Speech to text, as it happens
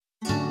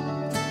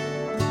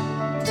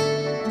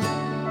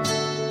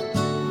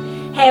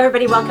Hey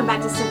everybody, welcome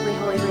back to Simply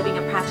Holy Living,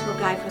 a practical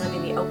guide for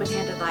living the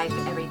open-handed life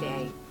every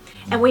day.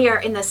 And we are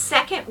in the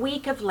second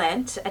week of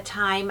Lent, a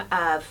time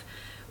of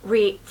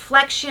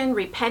reflection,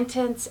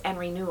 repentance, and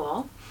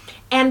renewal.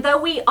 And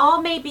though we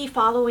all may be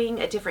following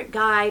a different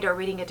guide or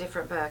reading a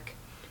different book,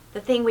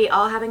 the thing we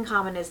all have in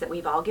common is that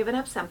we've all given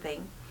up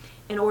something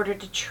in order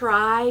to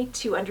try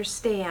to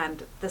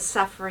understand the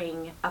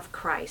suffering of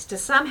Christ, to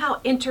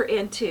somehow enter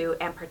into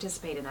and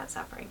participate in that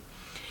suffering.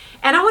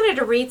 And I wanted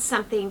to read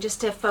something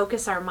just to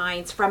focus our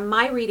minds from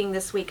my reading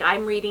this week.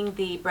 I'm reading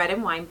the Bread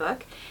and Wine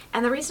book.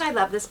 And the reason I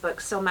love this book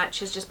so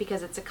much is just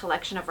because it's a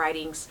collection of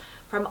writings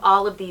from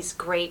all of these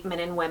great men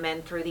and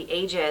women through the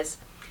ages,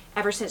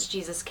 ever since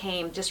Jesus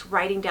came, just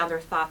writing down their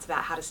thoughts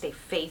about how to stay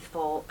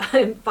faithful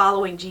and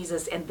following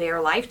Jesus in their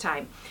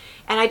lifetime.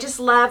 And I just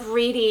love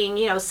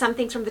reading, some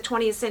things from the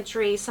 20th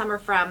century, some are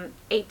from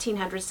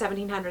 1800s,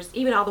 1700s,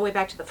 even all the way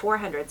back to the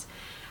 400s.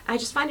 I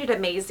just find it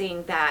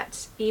amazing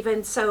that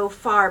even so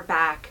far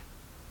back,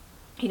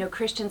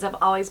 Christians have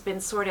always been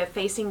sort of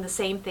facing the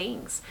same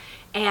things.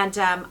 And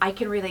I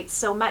can relate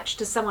so much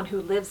to someone who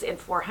lives in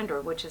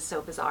 400, which is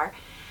so bizarre.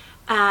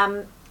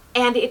 And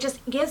it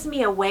just gives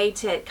me a way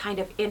to kind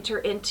of enter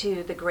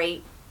into the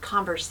great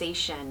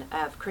conversation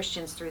of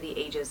Christians through the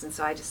ages. And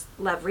so I just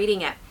love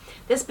reading it.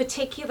 This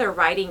particular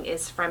writing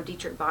is from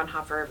Dietrich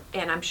Bonhoeffer,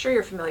 and I'm sure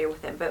you're familiar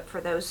with him, but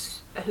for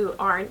those who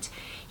aren't,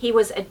 he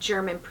was a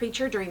German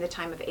preacher during the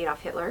time of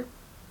Adolf Hitler.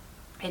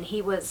 And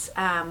he was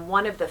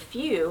one of the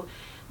few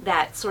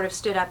that sort of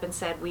stood up and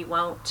said, we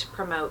won't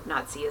promote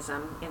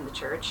Nazism in the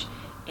church.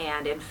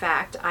 And in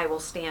fact, I will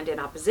stand in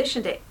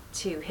opposition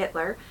to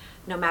Hitler,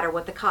 no matter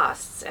what the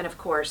costs. And of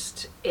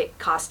course, it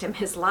cost him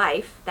his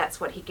life. That's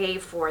what he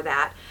gave for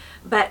that.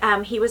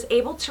 But he was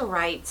able to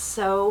write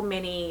so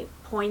many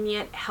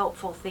poignant,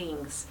 helpful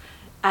things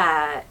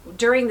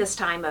during this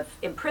time of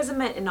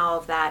imprisonment and all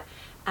of that,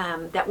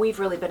 that we've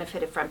really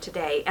benefited from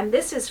today. And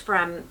this is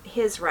from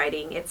his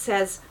writing. It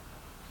says,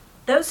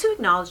 those who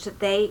acknowledge that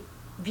they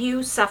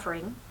view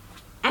suffering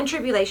and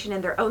tribulation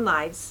in their own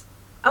lives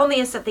only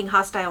as something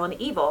hostile and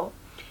evil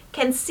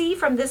can see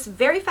from this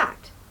very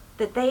fact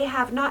that they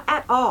have not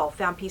at all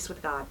found peace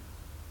with God.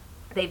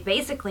 They've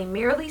basically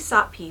merely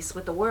sought peace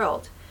with the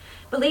world,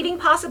 believing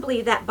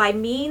possibly that by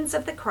means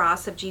of the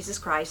cross of Jesus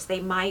Christ,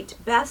 they might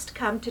best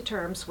come to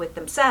terms with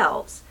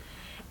themselves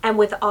and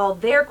with all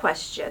their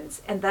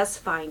questions, and thus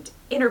find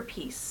inner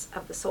peace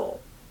of the soul.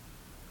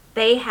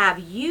 They have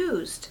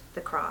used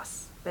the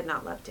cross, but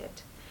not loved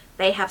it.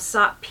 They have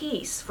sought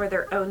peace for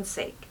their own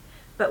sake,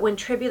 but when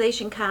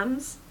tribulation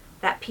comes,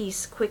 that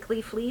peace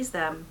quickly flees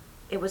them.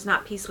 It was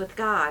not peace with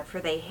God, for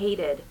they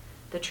hated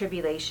the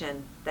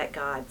tribulation that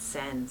God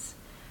sends.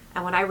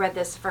 And when I read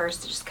this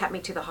first, it just cut me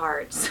to the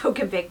heart, so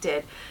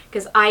convicted,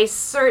 because I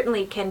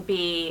certainly can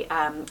be,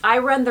 I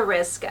run the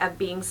risk of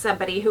being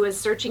somebody who is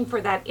searching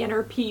for that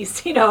inner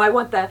peace. I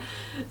want the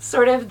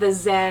sort of the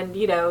Zen,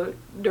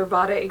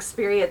 Nirvana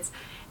experience.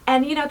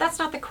 And, that's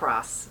not the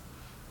cross.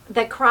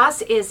 The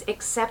cross is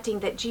accepting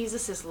that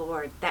Jesus is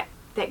Lord,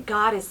 that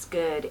God is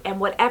good, and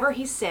whatever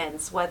he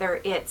sends,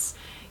 whether it's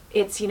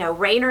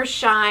rain or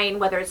shine,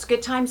 whether it's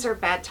good times or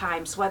bad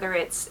times, whether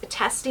it's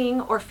testing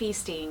or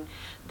feasting,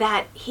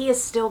 that he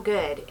is still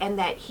good and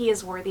that he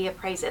is worthy of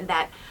praise, and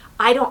that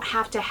I don't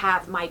have to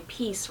have my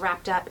peace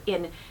wrapped up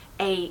in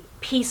a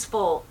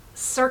peaceful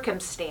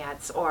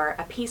circumstance or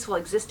a peaceful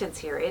existence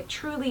here. It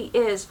truly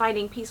is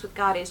finding peace with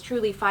God, is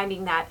truly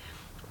finding that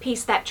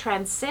peace that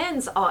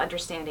transcends all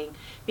understanding,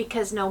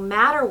 because no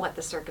matter what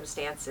the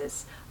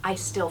circumstances, I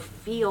still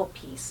feel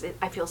peace.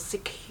 I feel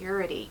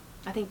security.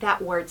 I think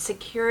that word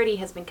security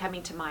has been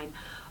coming to mind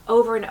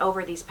over and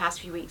over these past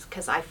few weeks,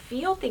 because I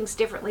feel things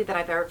differently than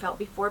I've ever felt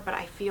before, but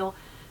I feel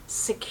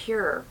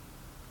secure.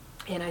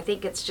 And I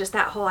think it's just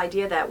that whole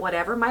idea that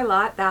whatever my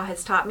lot thou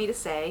hast taught me to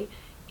say,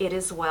 it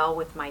is well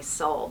with my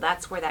soul.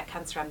 That's where that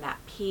comes from, that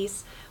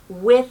peace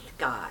with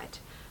God,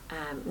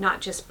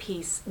 not just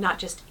peace, not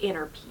just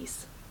inner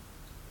peace.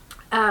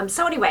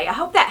 So anyway, I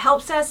hope that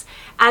helps us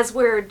as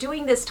we're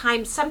doing this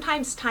time.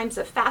 Sometimes times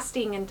of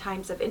fasting and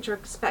times of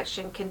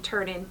introspection can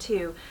turn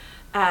into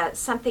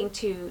something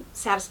to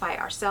satisfy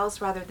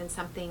ourselves rather than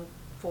something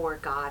for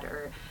God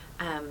or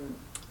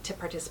to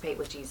participate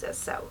with Jesus.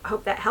 So I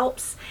hope that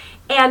helps.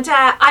 And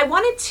I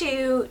wanted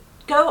to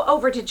go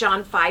over to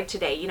John 5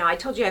 today. I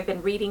told you I've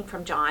been reading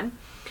from John.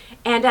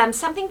 And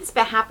something that's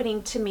been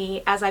happening to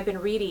me as I've been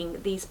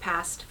reading these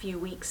past few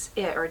weeks,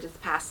 or just the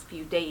past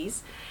few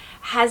days,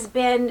 has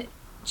been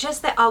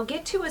just that I'll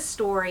get to a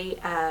story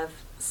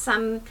of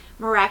some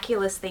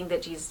miraculous thing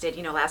that Jesus did.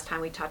 Last time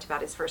we talked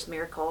about his first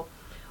miracle,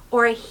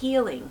 or a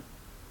healing.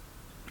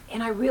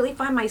 And I really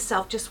find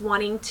myself just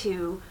wanting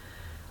to,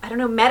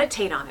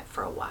 meditate on it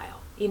for a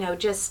while.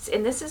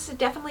 And this is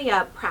definitely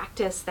a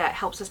practice that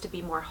helps us to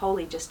be more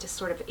holy, just to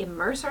sort of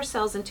immerse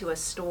ourselves into a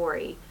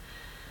story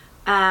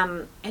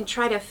and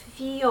try to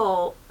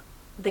feel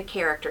the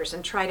characters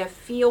and try to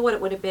feel what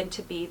it would have been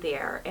to be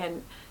there,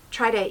 and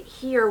try to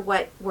hear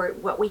what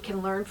we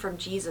can learn from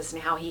Jesus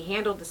and how he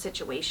handled the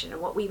situation, and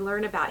what we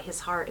learn about his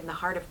heart and the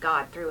heart of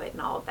God through it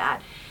and all of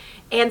that.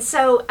 And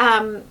so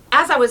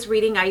as I was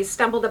reading, I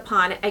stumbled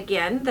upon,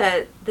 again,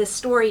 the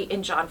story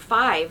in John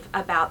 5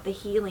 about the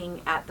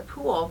healing at the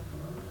pool.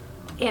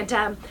 And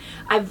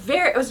I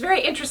was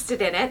very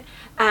interested in it.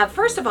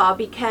 First of all,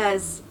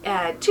 because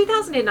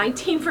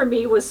 2019 for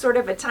me was sort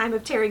of a time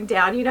of tearing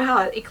down. You know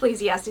how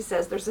Ecclesiastes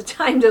says there's a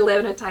time to live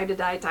and a time to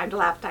die, a time to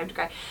laugh, a time to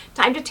cry,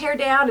 time to tear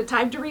down, a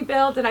time to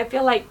rebuild. And I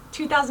feel like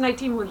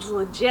 2019 was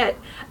legit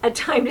a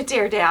time to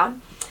tear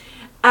down.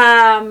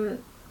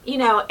 You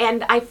know,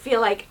 and I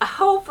feel like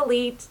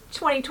hopefully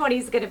 2020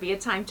 is going to be a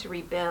time to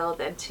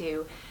rebuild and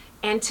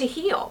to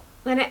heal.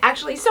 And it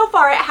actually, so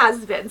far it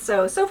has been.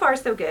 So far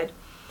so good.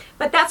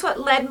 But that's what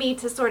led me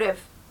to sort of,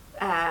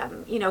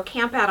 you know,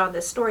 camp out on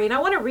this story. And I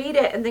want to read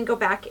it and then go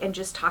back and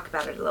just talk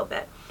about it a little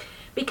bit.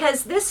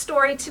 Because this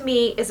story to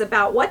me is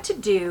about what to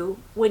do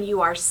when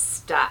you are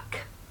stuck.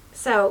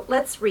 So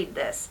let's read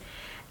this.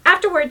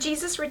 Afterward,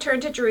 Jesus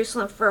returned to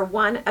Jerusalem for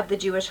one of the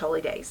Jewish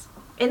holy days.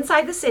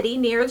 Inside the city,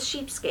 near the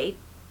Sheep's Gate,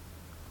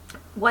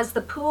 was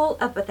the pool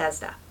of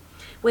Bethesda,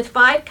 with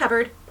 5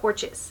 covered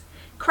porches.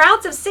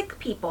 Crowds of sick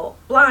people,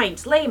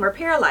 blind, lame, or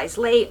paralyzed,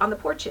 lay on the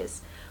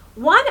porches.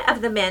 One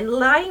of the men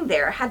lying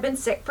there had been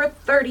sick for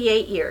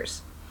 38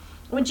 years.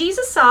 When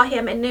Jesus saw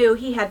him and knew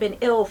he had been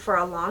ill for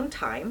a long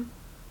time,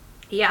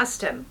 he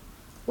asked him,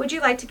 "Would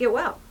you like to get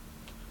well?"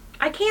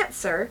 "I can't,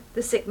 sir,"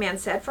 the sick man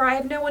said, "for I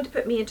have no one to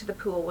put me into the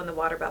pool when the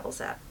water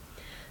bubbles up.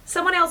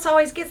 Someone else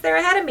always gets there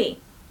ahead of me."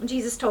 And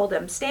Jesus told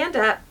him, "Stand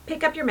up,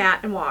 pick up your mat,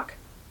 and walk."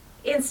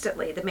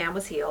 Instantly, the man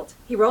was healed.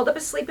 He rolled up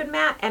his sleeping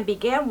mat and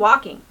began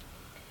walking.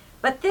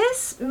 But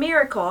this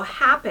miracle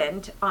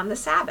happened on the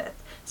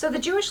Sabbath. So the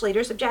Jewish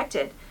leaders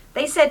objected.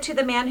 They said to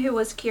the man who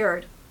was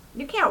cured,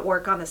 "You can't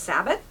work on the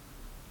Sabbath.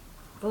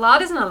 The law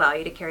doesn't allow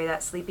you to carry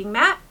that sleeping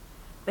mat."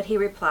 But he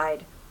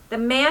replied, "The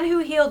man who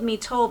healed me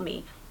told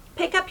me,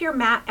 'Pick up your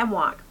mat and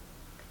walk.'"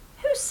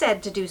 "Who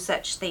said to do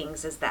such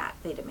things as that?"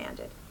 they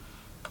demanded.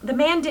 The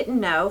man didn't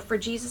know, for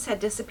Jesus had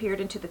disappeared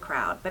into the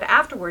crowd. But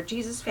afterward,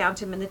 Jesus found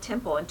him in the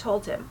temple and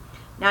told him,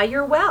 "Now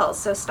you're well,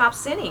 so stop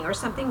sinning, or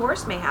something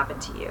worse may happen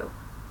to you."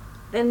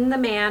 Then the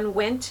man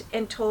went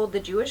and told the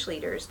Jewish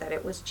leaders that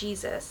it was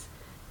Jesus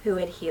who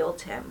had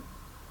healed him.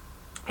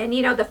 And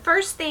you know, the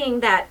first thing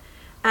that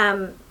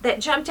that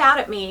jumped out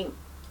at me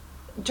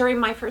during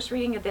my first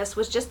reading of this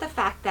was just the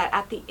fact that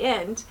at the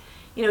end,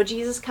 you know,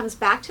 Jesus comes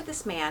back to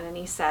this man and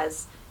he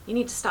says, "You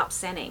need to stop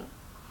sinning."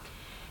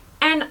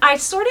 And I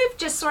sort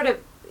of,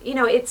 you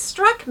know, it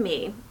struck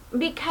me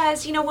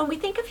because, you know, when we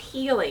think of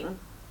healing,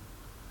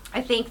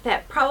 I think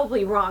that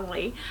probably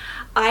wrongly,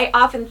 I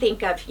often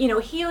think of, you know,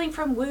 healing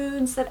from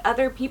wounds that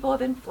other people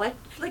have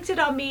inflicted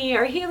on me,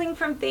 or healing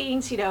from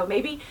things, you know,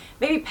 maybe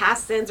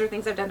past sins or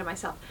things I've done to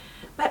myself.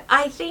 But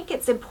I think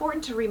it's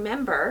important to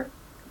remember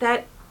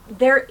that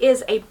there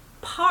is a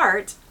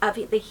part of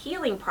the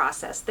healing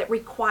process that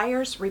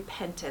requires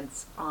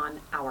repentance on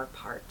our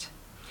part.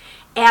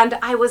 And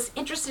I was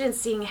interested in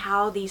seeing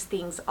how these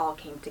things all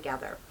came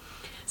together.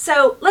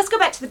 So let's go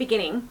back to the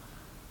beginning.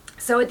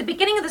 So at the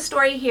beginning of the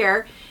story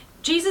here,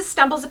 Jesus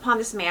stumbles upon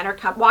this man, or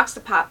walks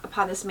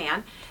upon this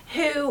man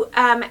who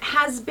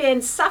has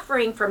been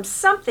suffering from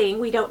something,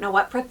 we don't know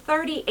what, for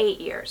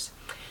 38 years.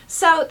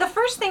 So the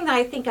first thing that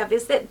I think of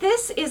is that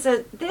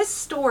this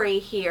story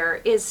here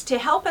is to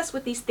help us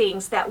with these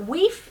things that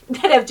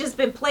have just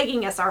been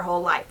plaguing us our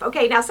whole life.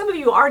 Okay, now some of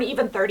you aren't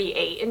even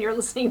 38 and you're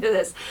listening to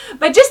this,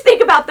 but just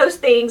think about those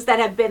things that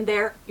have been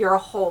there your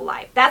whole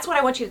life. That's what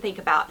I want you to think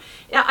about.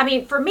 Now, I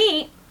mean, for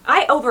me,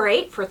 I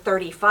overate for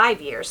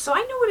 35 years, so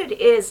I know what it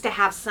is to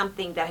have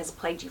something that has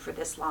plagued you for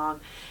this long.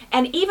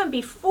 And even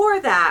before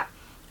that,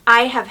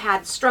 I have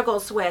had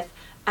struggles with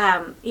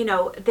you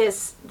know,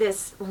 this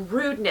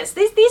rudeness.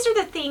 These are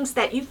the things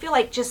that you feel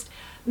like just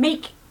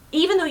make,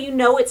 even though you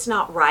know it's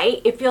not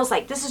right, it feels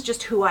like this is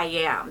just who I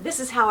am. This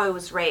is how I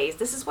was raised.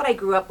 This is what I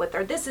grew up with,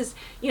 or this is,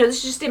 you know, this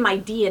is just in my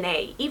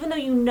DNA. Even though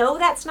you know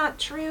that's not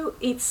true,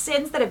 it's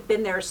sins that have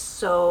been there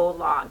so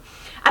long.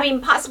 I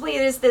mean, possibly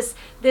it is this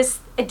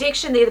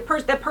addiction, the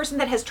person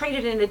that has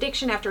traded in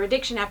addiction after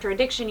addiction after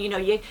addiction. You know,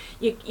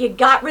 you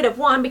got rid of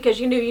one because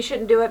you knew you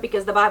shouldn't do it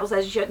because the Bible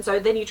says you shouldn't. So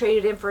then you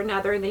traded in for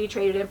another, and then you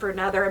traded in for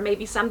another, and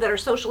maybe some that are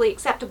socially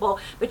acceptable.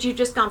 But you've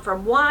just gone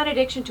from one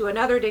addiction to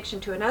another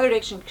addiction to another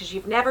addiction because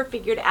you've never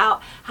figured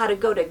out how to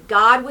go to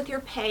God with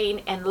your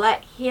pain and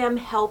let Him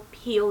help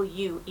heal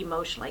you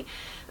emotionally,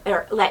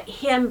 or let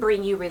Him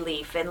bring you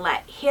relief and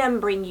let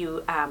Him bring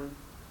you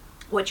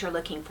what you're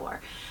looking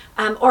for.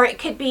 Or it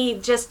could be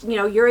just, you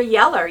know, you're a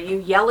yeller. You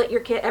yell at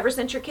your kid. Ever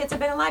since your kids have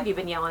been alive, you've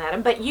been yelling at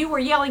them. But you were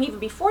yelling even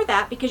before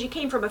that because you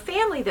came from a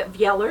family of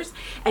yellers,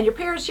 and your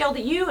parents yelled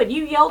at you, and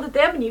you yelled at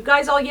them, and you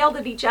guys all yelled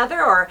at each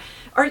other. Or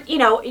you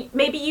know,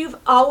 maybe you've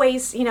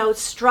always, you know,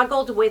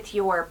 struggled with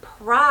your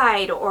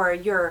pride, or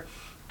your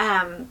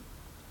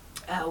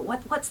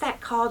what's that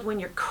called when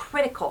you're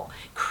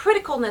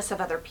criticalness of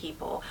other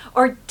people,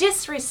 or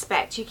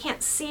disrespect. You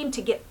can't seem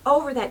to get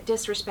over that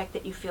disrespect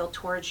that you feel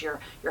towards your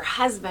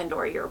husband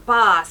or your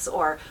boss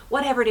or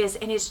whatever it is,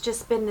 and it's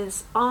just been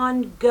this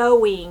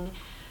ongoing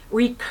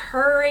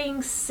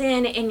recurring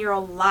sin in your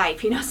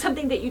life,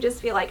 something that you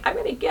just feel like, I'm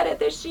going to get it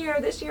this year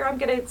I'm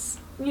going to,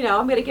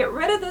 I'm going to get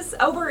rid of this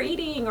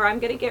overeating, or I'm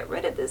going to get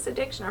rid of this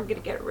addiction, or I'm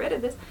going to get rid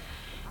of this.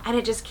 And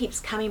it just keeps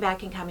coming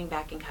back and coming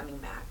back and coming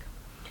back.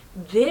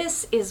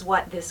 This is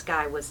what this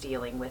guy was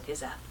dealing with,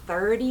 is a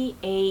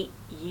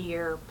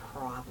 38-year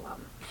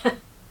problem.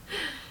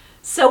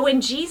 So when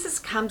Jesus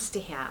comes to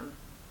him,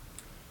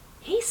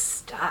 he's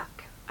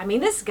stuck. I mean,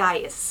 this guy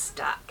is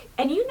stuck.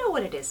 And you know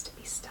what it is to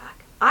be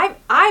stuck.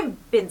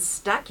 I've been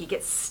stuck. You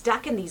get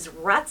stuck in these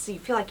ruts. You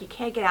feel like you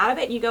can't get out of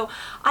it. And you go,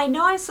 I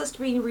know I'm supposed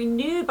to be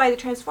renewed by the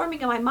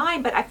transforming of my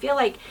mind, but I feel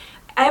like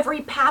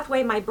every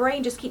pathway in my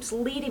brain just keeps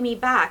leading me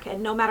back.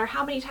 And no matter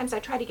how many times I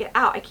try to get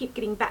out, I keep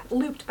getting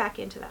looped back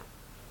into that.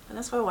 And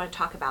that's what I want to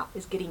talk about,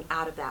 is getting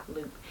out of that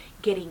loop,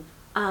 getting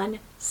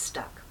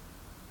unstuck.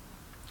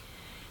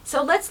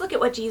 So let's look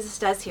at what Jesus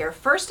does here.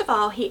 First of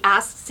all, he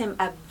asks him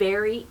a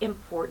very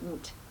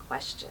important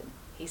question.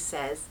 He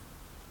says,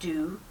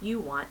 do you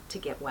want to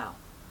get well?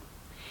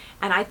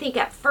 And I think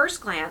at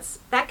first glance,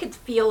 that could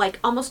feel like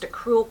almost a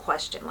cruel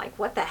question. Like,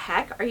 what the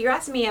heck? Are you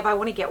asking me if I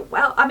want to get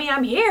well? I mean,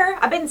 I'm here.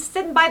 I've been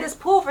sitting by this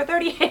pool for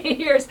 38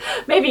 years.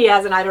 Maybe he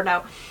hasn't, I don't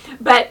know.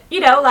 But,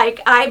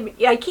 like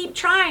I keep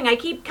trying, I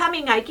keep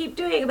coming, I keep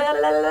doing, blah,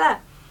 blah, blah, blah.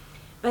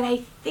 But I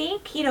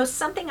think,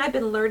 something I've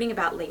been learning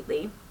about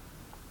lately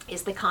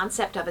is the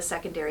concept of a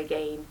secondary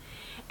gain.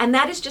 And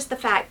that is just the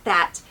fact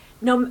that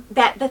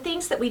that the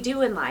things that we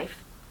do in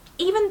life,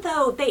 even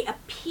though they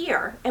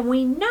appear and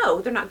we know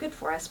they're not good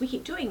for us, we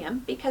keep doing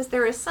them because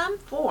there is some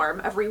form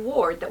of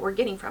reward that we're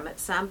getting from it,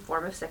 some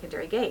form of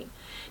secondary gain.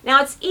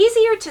 Now, it's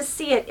easier to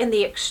see it in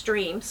the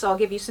extreme, so I'll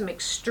give you some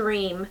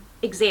extreme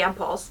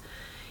examples.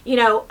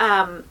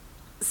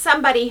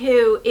 Somebody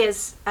who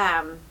is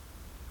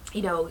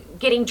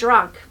getting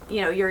drunk,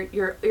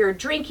 you're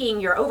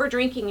drinking, you're over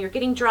drinking, you're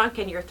getting drunk,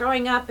 and you're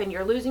throwing up, and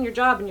you're losing your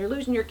job, and you're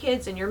losing your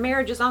kids, and your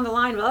marriage is on the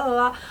line, blah,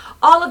 blah, blah,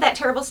 all of that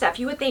terrible stuff.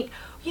 You would think,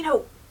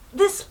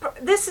 this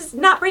is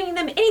not bringing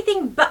them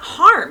anything but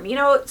harm.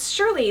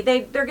 Surely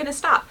they're going to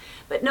stop.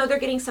 But no, they're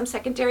getting some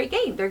secondary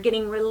gain. They're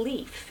getting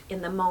relief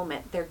in the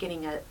moment. They're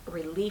getting a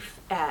relief,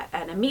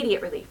 an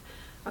immediate relief.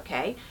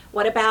 Okay,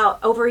 what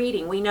about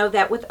overeating? We know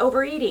that with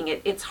overeating,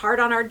 it's hard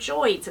on our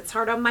joints. It's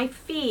hard on my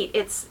feet.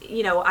 It's,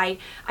 I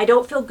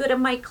don't feel good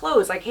in my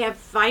clothes. I can't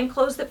find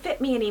clothes that fit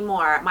me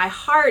anymore. My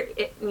heart,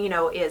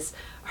 is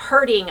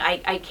hurting.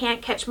 I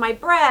can't catch my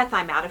breath.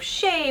 I'm out of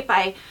shape.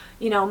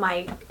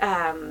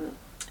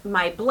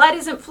 My blood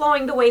isn't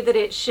flowing the way that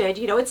it should.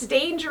 It's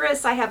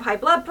dangerous. I have high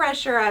blood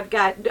pressure. I've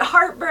got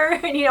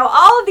heartburn,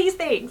 all of these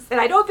things.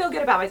 And I don't feel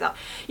good about myself.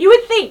 You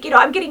would think,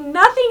 I'm getting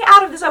nothing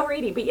out of this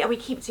overeating. But yet we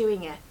keep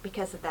doing it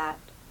because of that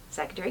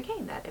secondary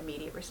gain, that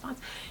immediate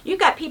response. You've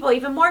got people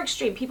even more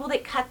extreme, people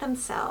that cut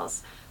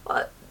themselves.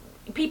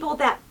 People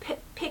that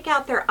pick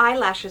out their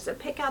eyelashes and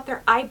pick out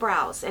their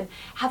eyebrows and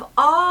have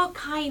all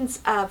kinds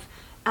of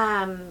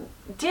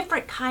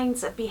different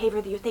kinds of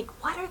behavior that you think,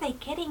 what are they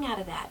getting out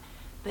of that?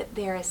 But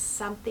there is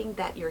something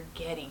that you're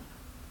getting.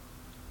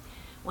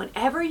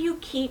 Whenever you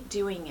keep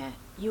doing it,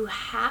 you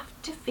have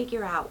to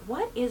figure out,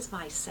 what is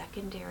my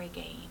secondary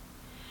gain?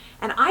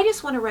 And I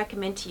just want to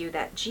recommend to you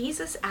that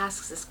Jesus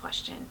asks this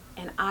question,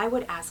 and I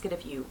would ask it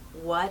of you.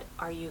 What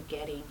are you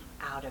getting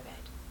out of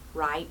it?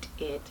 Write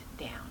it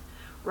down.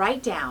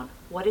 Write down,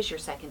 what is your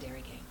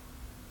secondary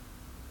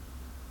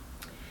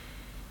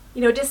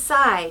gain?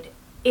 Decide,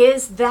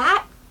 is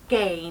that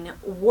gain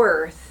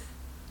worth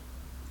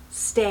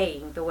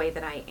staying the way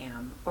that I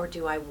am, or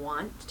do I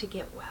want to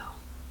get well?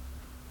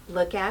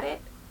 Look at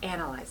it,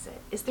 analyze it.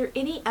 Is there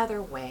any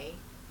other way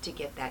to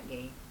get that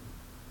gain?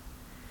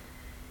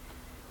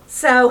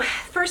 So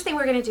first thing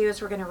we're going to do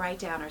is we're going to write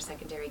down our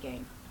secondary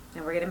gain,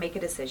 and we're going to make a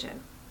decision.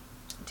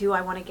 Do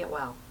I want to get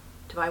well?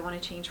 Do I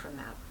want to change from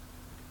that?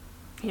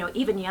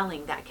 Even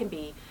yelling, that can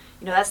be,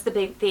 that's the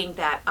big thing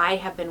that I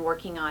have been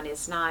working on,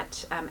 is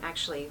not,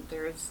 actually,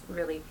 there's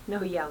really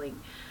no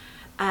yelling.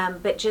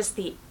 But just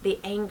the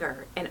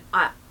anger and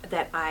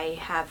that I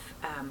have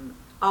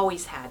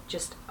always had,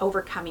 just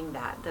overcoming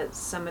that.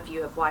 Some of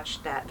you have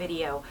watched that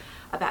video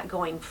about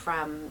going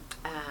from,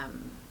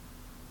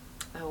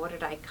 what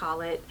did I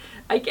call it?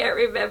 I can't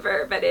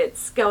remember, but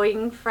it's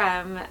going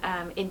from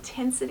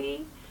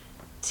intensity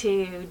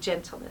to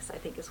gentleness, I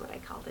think is what I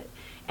called it,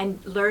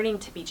 and learning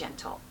to be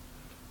gentle.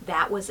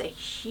 That was a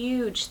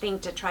huge thing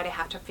to try to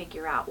have to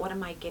figure out, what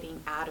am I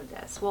getting out of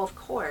this? Well, of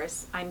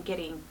course, I'm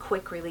getting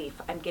quick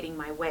relief. I'm getting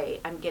my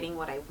way. I'm getting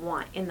what I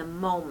want in the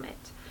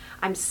moment.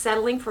 I'm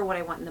settling for what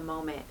I want in the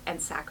moment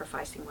and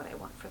sacrificing what I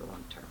want for the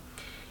long term.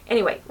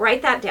 Anyway,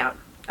 write that down.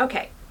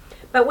 Okay.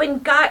 But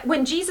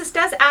when Jesus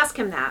does ask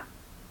him that,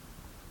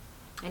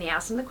 and he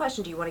asks him the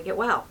question, do you want to get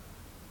well?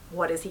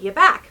 What does he get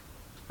back?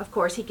 Of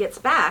course, he gets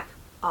back,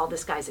 all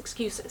this guy's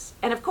excuses.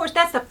 And of course,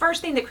 that's the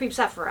first thing that creeps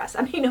up for us.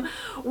 I mean,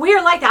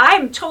 we're like that.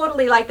 I'm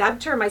totally like that. I'm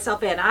turning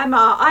myself in. I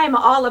am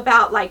all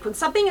about, like, when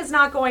something is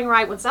not going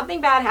right, when something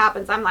bad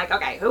happens, I'm like,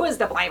 okay, who is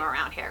to blame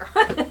around here?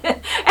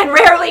 And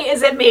rarely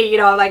is it me,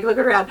 like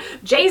looking around.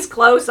 Jay's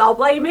close, I'll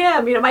blame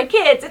him. My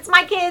kids, it's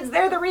my kids.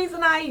 They're the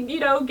reason I,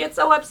 get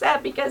so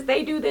upset because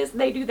they do this and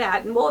they do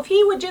that. And well, if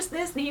he would just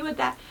this and he would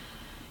that,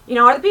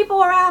 are the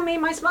people around me,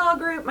 my small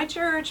group, my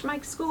church, my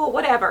school,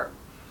 whatever.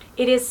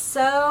 It is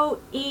so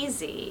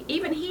easy.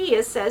 Even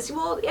says,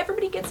 well,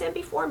 everybody gets in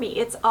before me.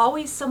 It's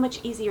always so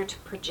much easier to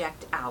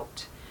project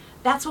out.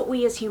 That's what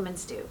we as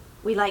humans do.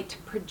 We like to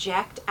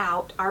project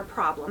out our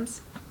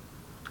problems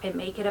and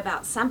make it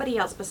about somebody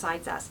else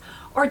besides us,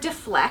 or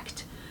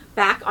deflect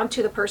back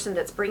onto the person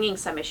that's bringing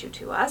some issue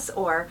to us,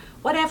 or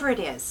whatever it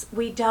is.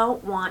 We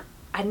don't want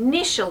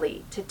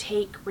initially to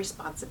take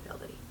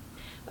responsibility.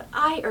 But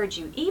I urge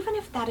you, even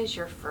if that is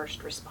your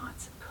first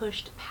response,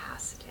 push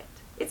past it.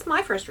 It's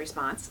my first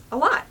response a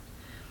lot.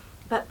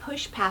 But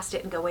push past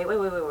it and go, wait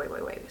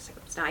a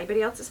second. It's not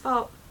anybody else's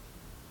fault.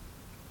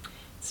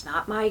 It's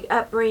not my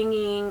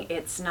upbringing.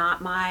 It's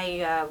not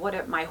my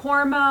my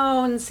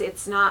hormones.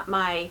 It's not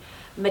my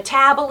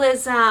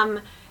metabolism.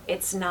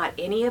 It's not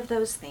any of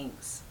those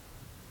things.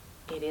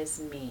 It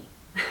is me.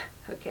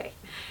 Okay.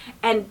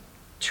 And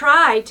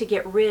try to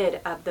get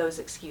rid of those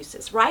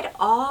excuses. Write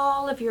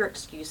all of your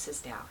excuses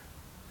down.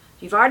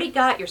 You've already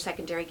got your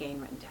secondary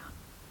gain written down.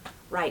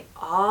 Write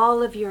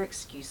all of your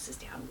excuses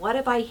down. What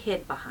have I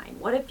hid behind?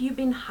 What have you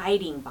been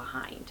hiding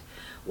behind?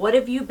 What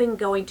have you been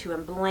going to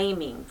and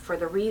blaming for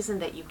the reason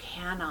that you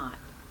cannot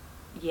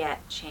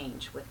yet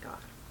change with God?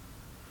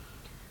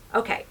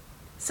 Okay,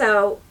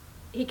 so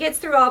he gets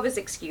through all of his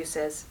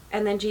excuses,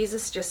 and then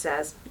Jesus just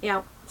says,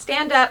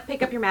 stand up,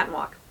 pick up your mat and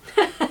walk.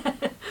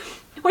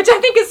 Which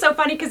I think is so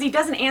funny because he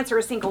doesn't answer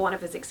a single one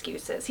of his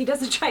excuses. He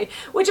doesn't try,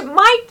 which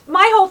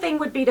my whole thing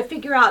would be to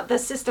figure out the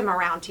system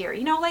around here.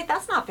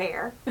 That's not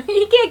fair.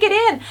 You can't get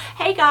in.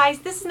 Hey guys,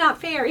 this is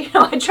not fair.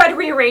 I try to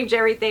rearrange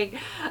everything.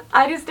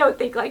 I just don't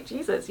think like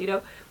Jesus,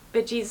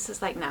 But Jesus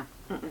is like, no.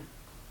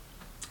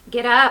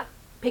 Get up,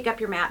 pick up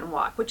your mat and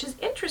walk, which is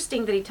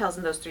interesting that he tells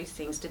them those three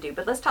things to do.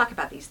 But let's talk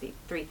about these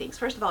three things.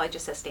 First of all, it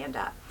just says stand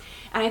up.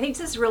 And I think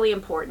this is really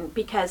important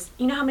because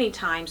you know how many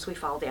times we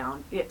fall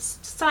down? It's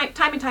time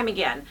and time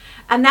again.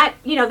 And that,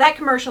 that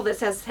commercial that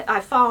says,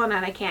 I've fallen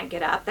and I can't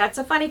get up, that's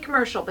a funny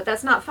commercial, but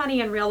that's not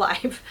funny in real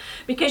life.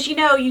 Because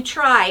you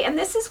try. And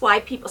this is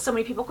why so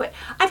many people quit.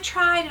 I've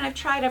tried and I've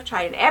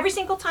tried. And every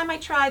single time I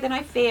try, then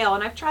I fail.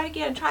 And I've tried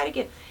again and tried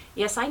again.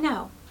 Yes, I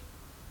know.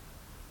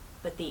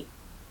 But the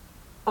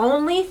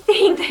only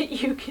thing that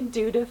you can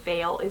do to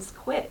fail is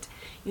quit.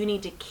 You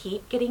need to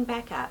keep getting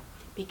back up,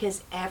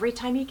 because every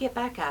time you get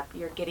back up,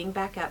 you're getting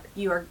back up.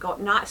 You are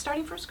not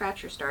starting from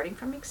scratch, you're starting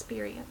from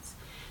experience.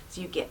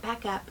 So you get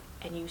back up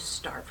and you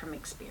start from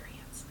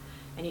experience.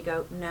 And you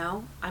go,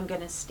 no, I'm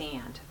going to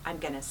stand. I'm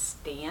going to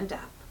stand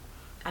up.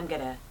 I'm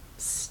going to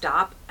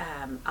stop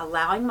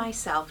allowing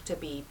myself to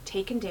be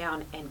taken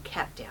down and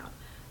kept down.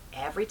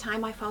 Every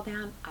time I fall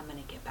down, I'm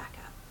going to get back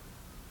up.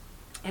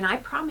 And I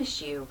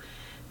promise you,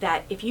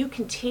 that if you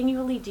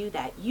continually do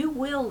that, you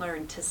will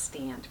learn to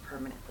stand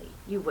permanently.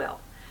 You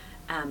will.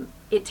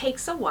 It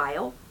takes a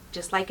while,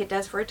 just like it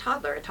does for a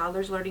toddler. A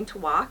toddler's learning to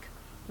walk.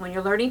 When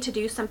you're learning to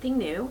do something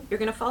new, you're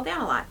going to fall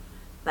down a lot.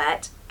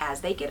 But as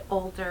they get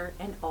older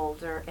and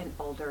older and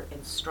older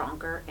and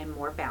stronger and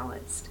more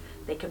balanced,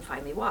 they can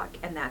finally walk.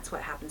 And that's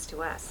what happens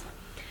to us.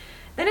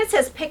 Then it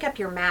says, pick up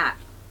your mat.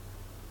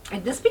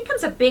 And this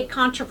becomes a big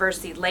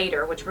controversy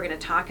later, which we're going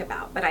to talk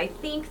about. But I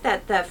think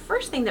that the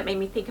first thing that made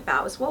me think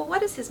about was, well, what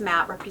does his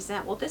mat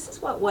represent? Well, this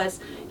is what was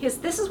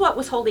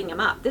holding him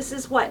up. This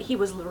is what he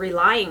was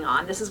relying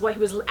on. This is what he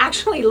was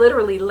actually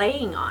literally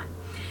laying on.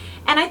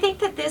 And I think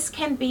that this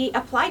can be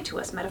applied to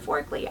us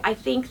metaphorically. I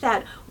think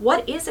that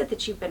what is it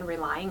that you've been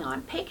relying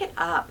on? Pick it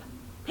up.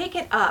 Pick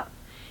it up.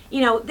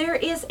 There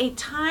is a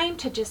time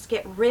to just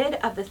get rid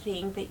of the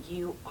thing that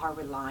you are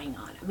relying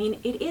on. I mean,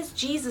 it is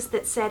Jesus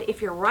that said,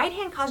 if your right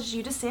hand causes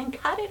you to sin,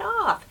 cut it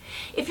off.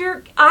 If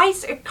your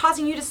eyes are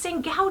causing you to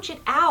sin, gouge it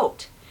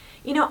out.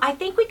 I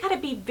think we got to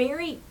be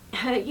very,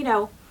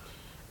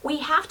 we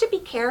have to be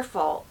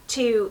careful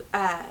to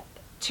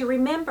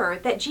remember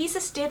that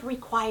Jesus did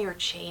require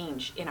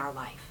change in our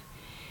life.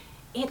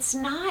 It's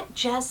not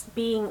just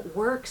being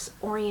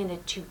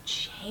works-oriented to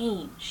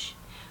change.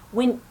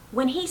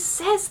 When he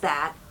says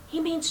that, he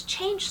means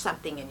change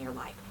something in your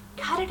life.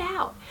 Cut it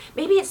out.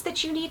 Maybe it's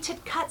that you need to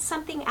cut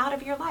something out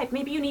of your life.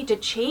 Maybe you need to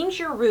change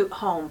your route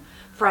home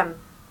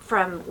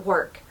from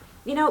work.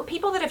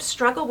 People that have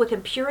struggled with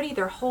impurity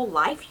their whole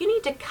life, you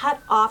need to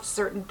cut off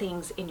certain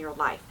things in your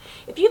life.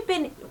 If you've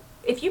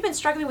been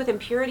struggling with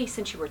impurity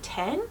since you were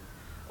 10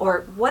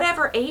 or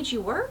whatever age you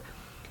were,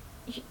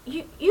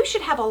 you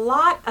should have a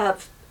lot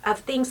of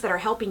things that are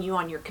helping you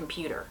on your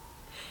computer.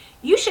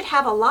 You should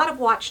have a lot of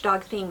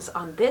watchdog things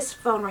on this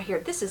phone right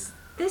here. This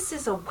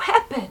is a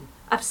weapon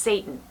of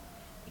Satan.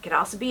 It could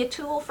also be a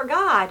tool for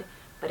God,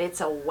 but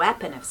it's a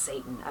weapon of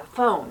Satan, a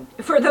phone.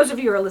 For those of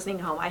you who are listening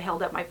at home, I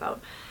held up my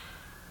phone.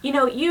 You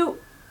know, you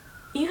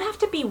have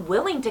to be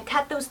willing to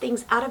cut those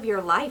things out of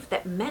your life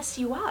that mess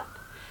you up.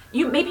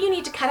 Maybe you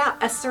need to cut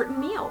out a certain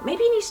meal.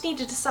 Maybe you just need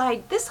to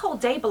decide this whole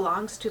day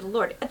belongs to the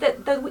Lord.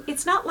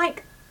 It's not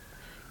like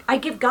I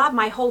give God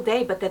my whole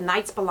day, but the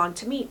nights belong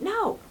to me.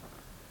 No,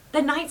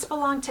 the nights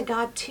belong to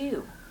God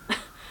too.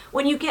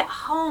 When you get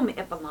home,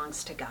 it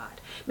belongs to God.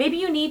 Maybe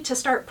you need to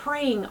start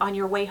praying on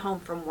your way home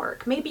from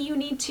work. Maybe you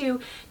need to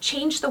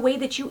change the way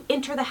that you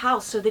enter the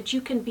house so that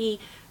you can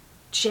be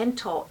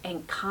gentle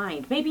and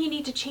kind. Maybe you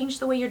need to change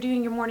the way you're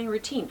doing your morning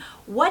routine.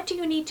 What do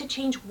you need to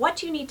change? What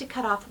do you need to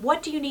cut off?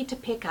 What do you need to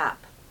pick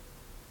up?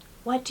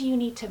 What do you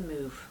need to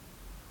move?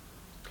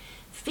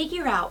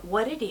 Figure out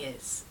what it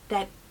is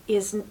that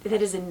is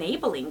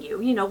enabling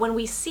you. You know, when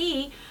we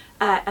see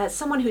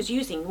someone who's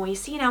using, when we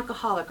see an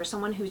alcoholic or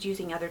someone who's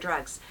using other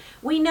drugs,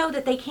 we know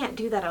that they can't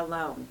do that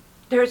alone.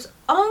 There's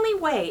only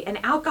way an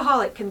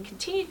alcoholic can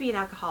continue to be an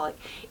alcoholic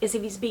is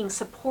if he's being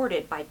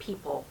supported by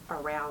people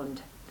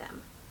around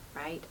them,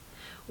 right?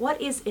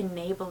 What is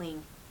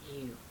enabling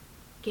you?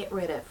 Get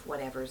rid of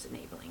whatever's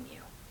enabling you.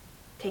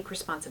 Take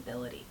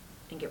responsibility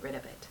and get rid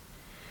of it.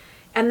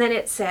 And then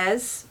it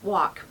says,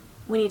 walk.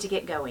 We need to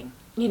get going.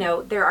 You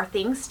know, there are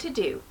things to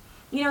do.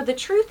 You know, the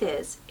truth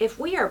is, if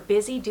we are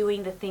busy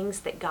doing the things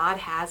that God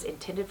has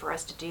intended for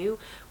us to do,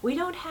 we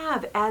don't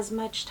have as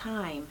much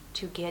time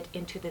to get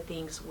into the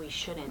things we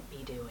shouldn't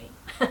be doing.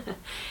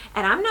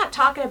 And I'm not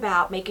talking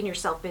about making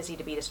yourself busy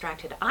to be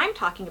distracted. I'm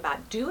talking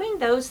about doing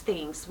those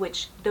things,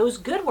 those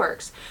good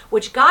works,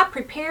 which God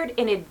prepared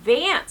in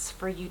advance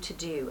for you to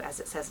do, as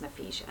it says in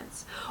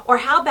Ephesians. Or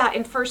how about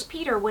in 1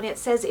 Peter when it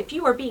says, if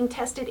you are being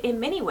tested in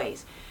many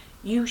ways,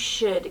 you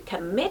should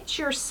recommit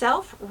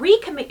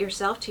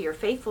yourself to your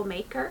faithful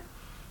Maker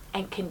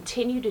and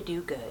continue to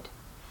do good.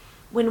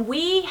 When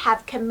we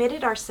have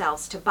committed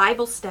ourselves to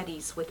Bible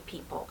studies with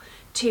people,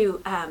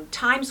 to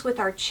times with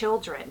our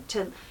children,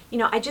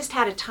 I just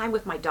had a time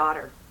with my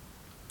daughter.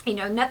 You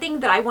know,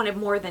 nothing that I wanted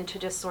more than to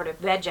just sort of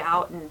veg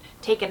out and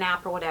take a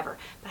nap or whatever.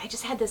 But I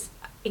just had this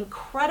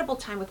incredible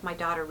time with my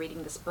daughter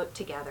reading this book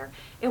together.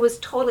 I was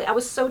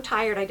so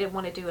tired I didn't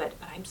want to do it,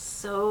 but I'm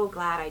so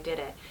glad I did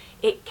it.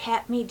 It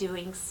kept me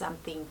doing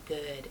something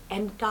good,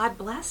 and God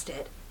blessed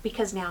it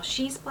because now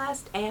she's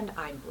blessed and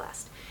I'm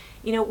blessed.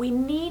 You know, we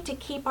need to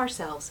keep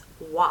ourselves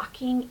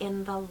walking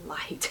in the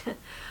light,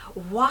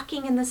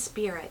 walking in the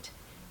Spirit,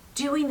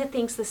 doing the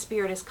things the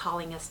Spirit is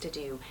calling us to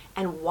do,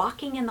 and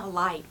walking in the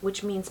light,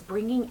 which means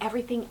bringing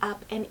everything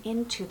up and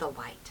into the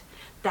light.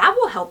 That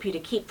will help you to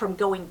keep from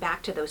going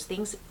back to those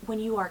things when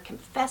you are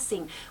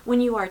confessing,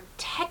 when you are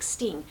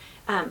texting.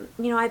 I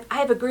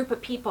have a group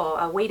of people,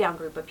 a way down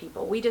group of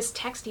people. We just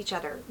text each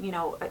other,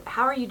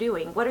 how are you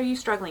doing? What are you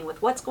struggling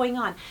with? What's going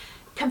on?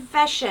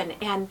 Confession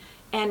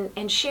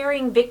and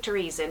sharing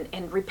victories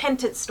and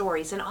repentance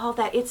stories and all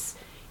that.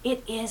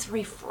 It is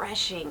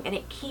refreshing, and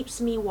it keeps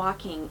me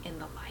walking in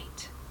the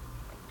light.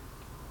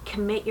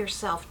 Commit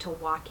yourself to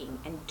walking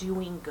and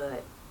doing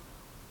good.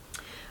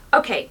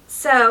 Okay,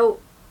 so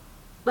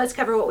let's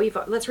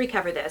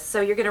recover this. So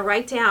you're going to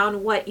write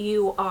down what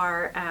you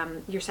are,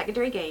 your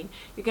secondary gain.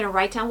 You're going to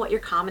write down what your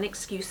common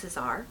excuses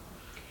are.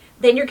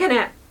 Then you're going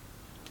to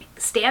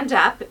stand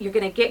up. You're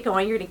going to get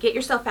going. You're going to get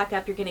yourself back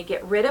up. You're going to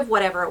get rid of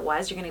whatever it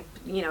was. You're going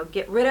to,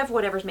 get rid of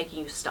whatever's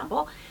making you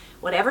stumble,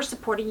 whatever's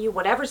supporting you,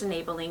 whatever's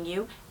enabling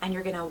you, and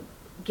you're going to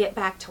get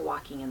back to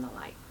walking in the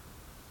light.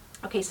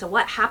 Okay, so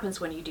what happens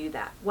when you do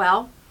that?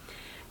 Well,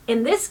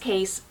 in this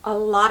case, a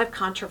lot of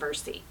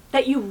controversy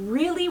that you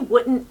really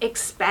wouldn't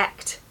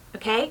expect,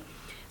 okay?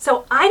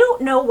 So I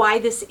don't know why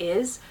this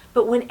is,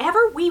 but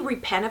whenever we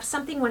repent of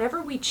something,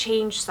 whenever we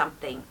change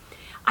something,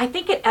 I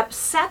think it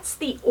upsets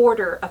the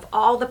order of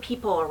all the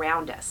people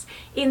around us.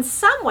 In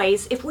some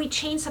ways, if we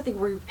change something,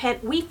 we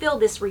repent, we feel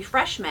this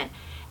refreshment.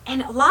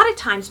 And a lot of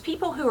times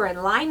people who are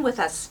in line with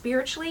us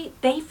spiritually,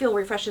 they feel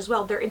refreshed as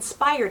well. They're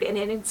inspired, and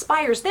it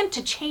inspires them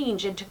to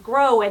change and to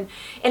grow. And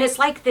it's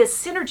like this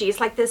synergy. It's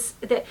like this,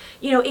 that,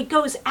 it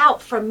goes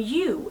out from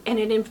you, and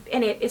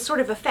it sort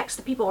of affects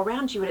the people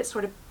around you, and it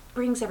sort of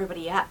brings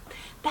everybody up.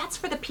 That's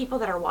for the people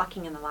that are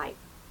walking in the light.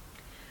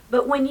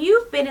 But when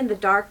you've been in the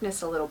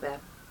darkness a little bit,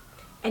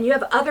 and you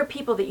have other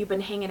people that you've been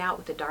hanging out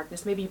with the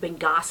darkness, maybe you've been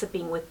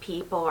gossiping with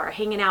people or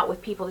hanging out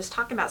with people just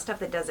talking about stuff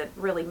that doesn't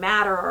really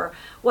matter or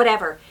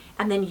whatever,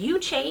 and then you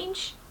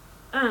change,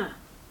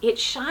 it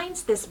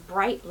shines this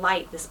bright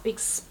light, this big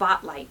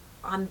spotlight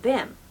on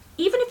them,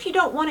 even if you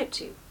don't want it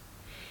to.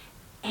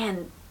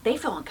 And they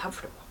feel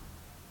uncomfortable,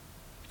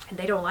 and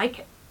they don't like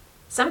it.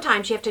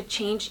 Sometimes you have to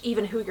change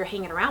even who you're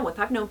hanging around with.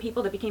 I've known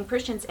people that became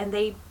Christians, and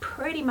they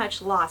pretty much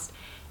lost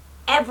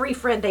every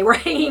friend they were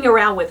hanging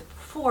around with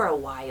for a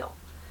while.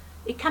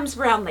 It comes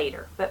around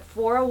later, but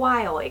for a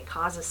while it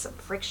causes some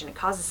friction. It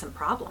causes some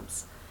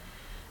problems.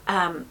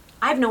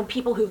 I've known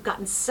people who've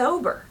gotten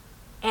sober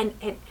and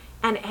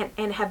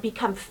have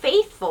become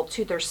faithful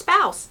to their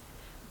spouse,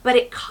 but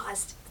it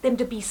caused them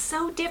to be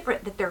so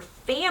different that their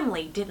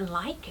family didn't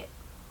like it.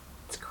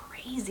 It's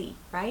crazy,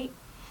 right?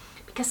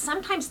 Because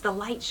sometimes the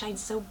light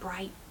shines so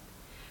bright,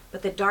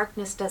 but the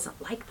darkness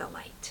doesn't like the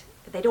light.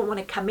 They don't want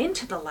to come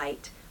into the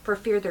light for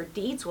fear their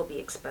deeds will be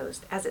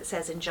exposed, as it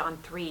says in John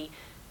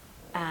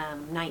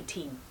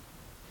 3:19.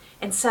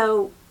 And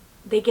so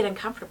they get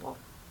uncomfortable.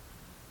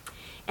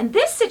 And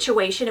this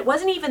situation, it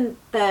wasn't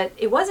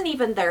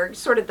even their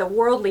sort of the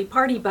worldly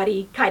party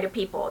buddy kind of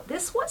people.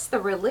 This was the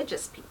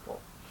religious people.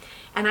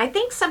 And I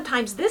think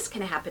sometimes this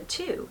can happen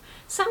too.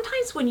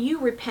 Sometimes when you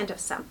repent of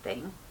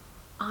something,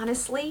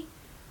 honestly,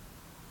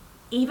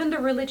 even the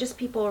religious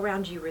people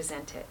around you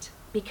resent it,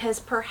 because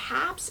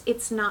perhaps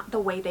it's not the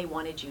way they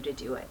wanted you to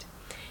do it.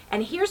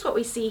 And here's what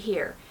we see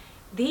here.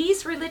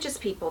 These religious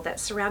people that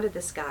surrounded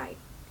this guy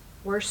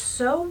were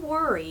so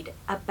worried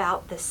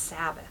about the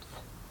Sabbath,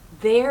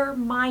 their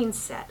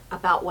mindset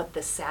about what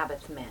the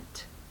Sabbath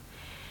meant,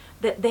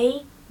 that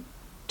they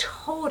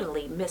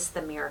totally missed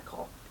the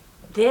miracle.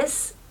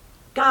 This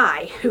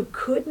guy who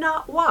could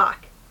not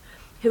walk,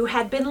 who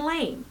had been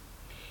lame,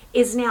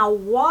 is now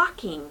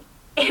walking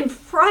in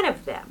front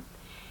of them.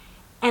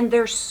 And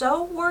they're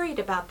so worried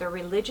about their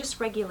religious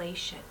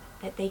regulation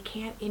that they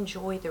can't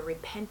enjoy the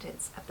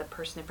repentance of the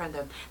person in front of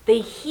them,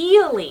 the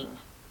healing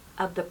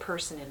of the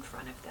person in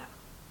front of them.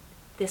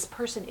 This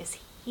person is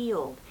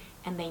healed,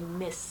 and they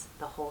miss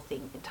the whole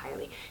thing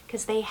entirely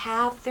because they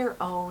have their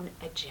own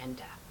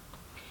agenda.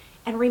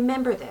 And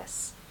remember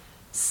this,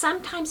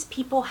 sometimes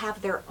people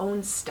have their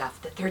own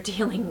stuff that they're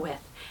dealing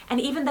with, and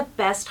even the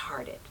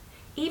best-hearted,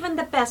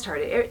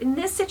 in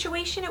this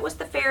situation, it was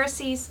the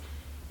Pharisees.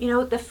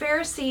 The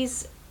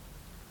Pharisees,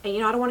 I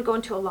don't want to go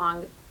into a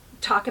long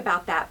talk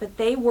about that, but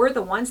they were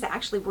the ones that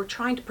actually were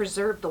trying to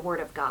preserve the Word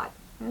of God.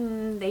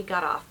 They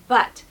got off.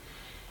 But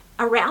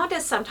around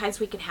us, sometimes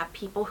we can have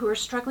people who are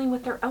struggling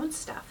with their own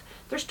stuff.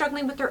 They're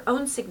struggling with their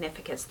own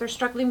significance. They're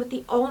struggling with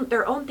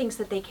their own things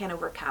that they can't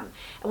overcome.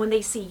 And when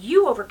they see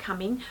you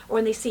overcoming, or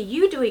when they see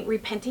you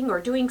repenting or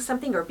doing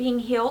something or being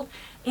healed,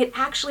 it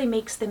actually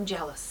makes them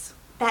jealous.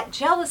 That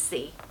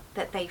jealousy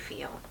that they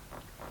feel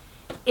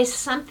is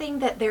something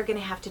that they're going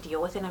to have to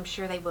deal with, and I'm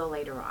sure they will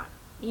later on.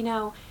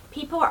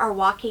 People are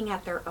walking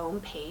at their own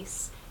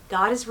pace.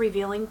 God is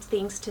revealing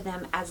things to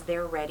them as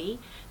they're ready.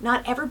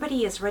 Not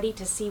everybody is ready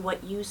to see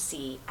what you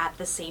see at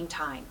the same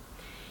time.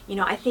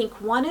 I think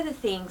one of the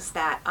things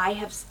that I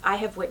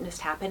have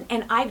witnessed happen,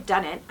 and I've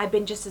done it, I've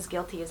been just as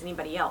guilty as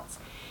anybody else,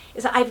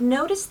 is that I've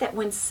noticed that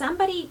when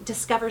somebody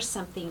discovers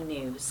something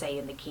new, say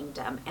in the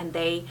kingdom, and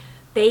they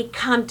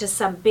come to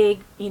some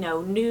big,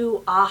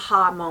 new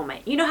aha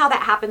moment. You know how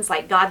that happens,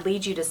 like God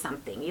leads you to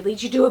something. He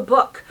leads you to a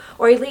book,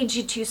 or he leads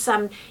you to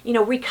some,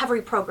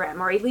 recovery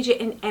program, or he leads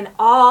you, and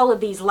all of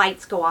these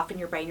lights go off in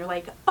your brain. You're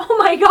like, oh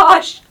my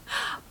gosh,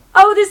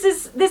 oh,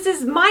 this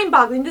is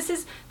mind-boggling. This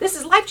is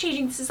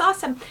life-changing. This is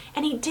awesome.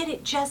 And he did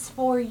it just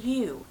for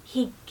you.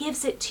 He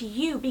gives it to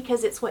you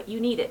because it's what you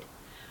needed.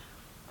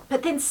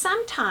 But then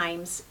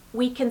sometimes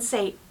we can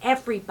say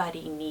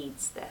everybody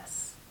needs this.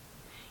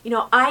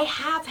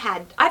 I've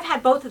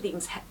had both of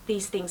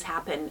these things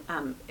happen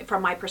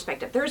from my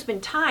perspective. There's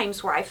been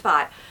times where I've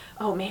thought,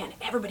 oh man,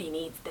 everybody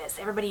needs this.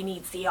 Everybody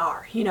needs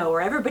CR,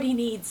 or everybody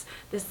needs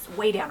this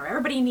way down, or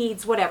everybody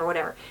needs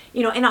whatever,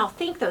 and I'll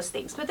think those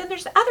things. But then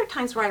there's other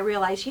times where I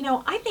realize,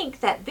 I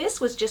think that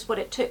this was just what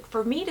it took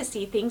for me to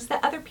see things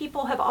that other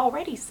people have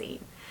already seen.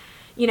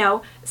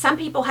 Some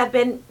people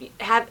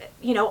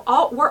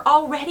were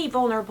already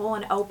vulnerable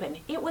and open.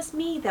 It was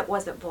me that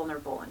wasn't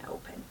vulnerable and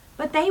open,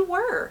 but they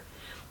were.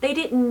 They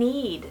didn't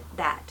need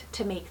that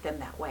to make them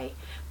that way,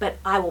 but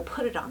I will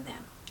put it on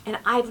them. And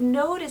I've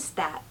noticed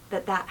that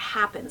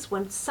happens.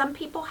 When some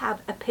people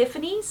have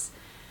epiphanies,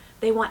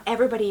 they want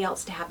everybody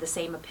else to have the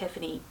same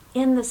epiphany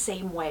in the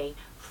same way,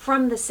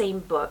 from the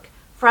same book,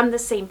 from the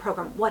same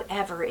program,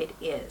 whatever it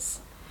is.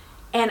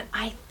 And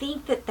I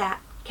think that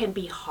can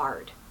be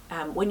hard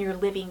when you're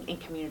living in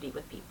community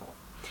with people.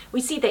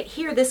 We see that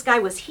here this guy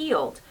was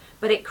healed,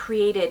 but it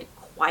created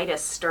quite a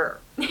stir.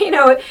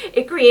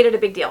 It created a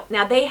big deal.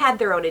 Now, they had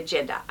their own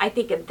agenda. I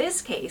think in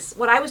this case,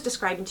 what I was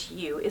describing to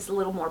you is a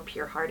little more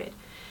pure-hearted.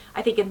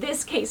 I think in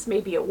this case,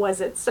 maybe it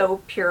wasn't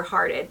so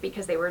pure-hearted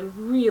because they were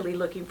really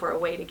looking for a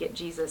way to get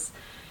Jesus,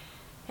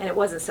 and it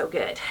wasn't so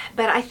good.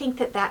 But I think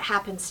that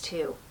happens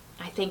too.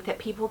 I think that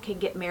people can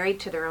get married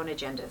to their own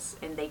agendas,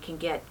 and they can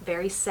get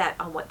very set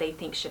on what they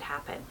think should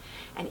happen.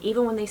 And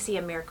even when they see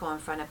a miracle in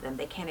front of them,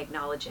 they can't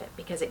acknowledge it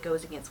because it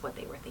goes against what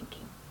they were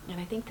thinking. And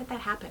I think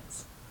that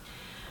happens.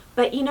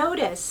 But you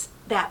notice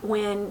that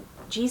when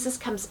Jesus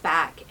comes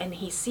back and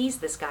he sees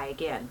this guy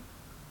again,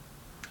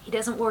 he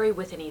doesn't worry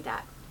with any of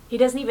that. He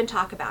doesn't even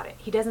talk about it.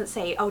 He doesn't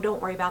say, oh,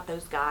 don't worry about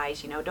those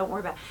guys, don't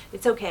worry about it.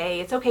 It's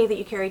okay that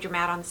you carried your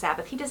mat on the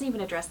Sabbath. He doesn't even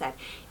address that.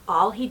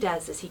 All he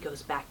does is he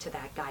goes back to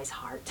that guy's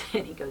heart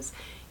and he goes,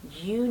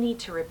 you need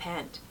to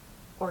repent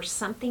or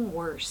something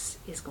worse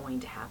is going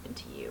to happen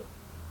to you,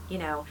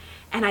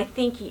 And I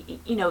think,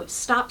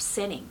 stop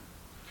sinning.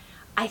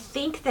 I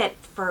think that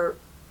for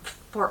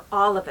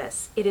all of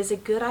us, it is a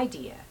good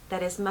idea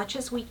that as much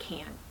as we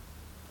can,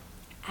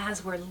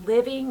 as we're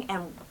living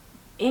and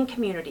in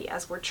community,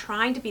 as we're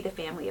trying to be the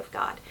family of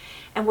God,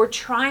 and we're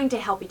trying to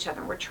help each other,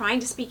 and we're trying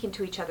to speak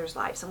into each other's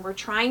lives, and we're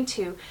trying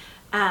to,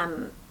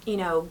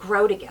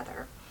 grow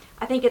together,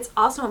 I think it's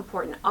also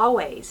important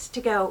always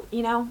to go,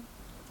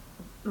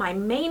 my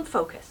main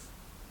focus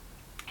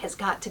has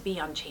got to be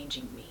on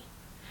changing me.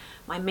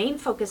 My main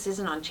focus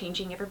isn't on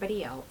changing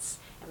everybody else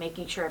and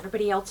making sure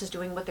everybody else is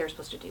doing what they're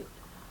supposed to do.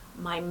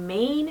 My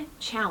main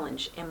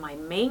challenge and my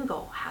main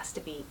goal has to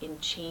be in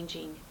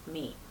changing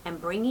me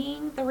and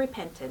bringing the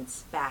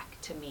repentance back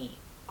to me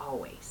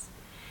always.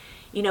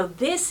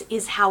 This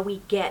is how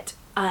we get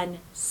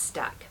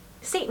unstuck.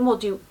 Satan will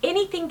do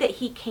anything that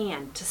he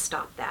can to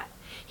stop that.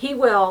 He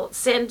will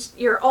send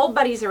your old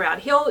buddies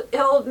around.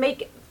 He'll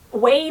make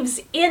waves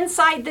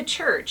inside the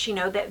church,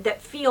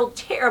 that feel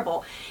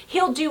terrible.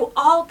 He'll do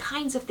all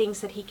kinds of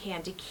things that he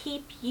can to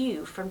keep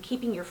you from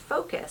keeping your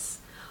focus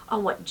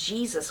on what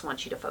Jesus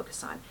wants you to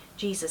focus on.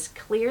 Jesus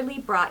clearly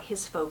brought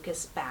his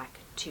focus back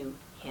to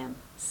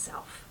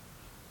himself.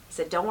 He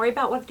said, don't worry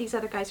about what these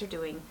other guys are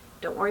doing.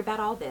 Don't worry about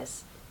all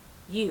this.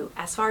 You,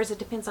 as far as it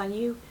depends on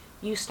you,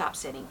 you stop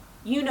sinning.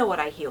 You know what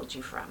I healed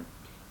you from.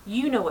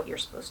 You know what you're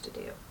supposed to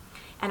do.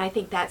 And I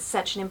think that's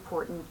such an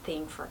important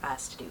thing for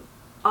us to do.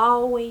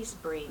 Always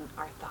bring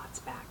our thoughts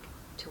back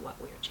to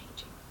what we're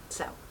changing.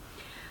 So,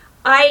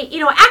 I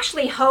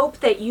actually hope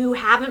that you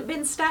haven't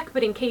been stuck,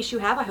 but in case you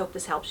have, I hope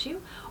this helps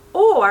you.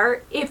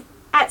 Or if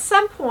at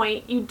some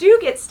point you do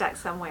get stuck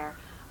somewhere,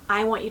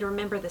 I want you to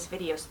remember this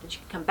video so that you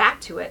can come back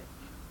to it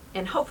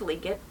and hopefully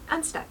get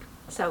unstuck.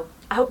 So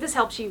I hope this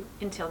helps you.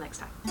 Until next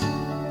time.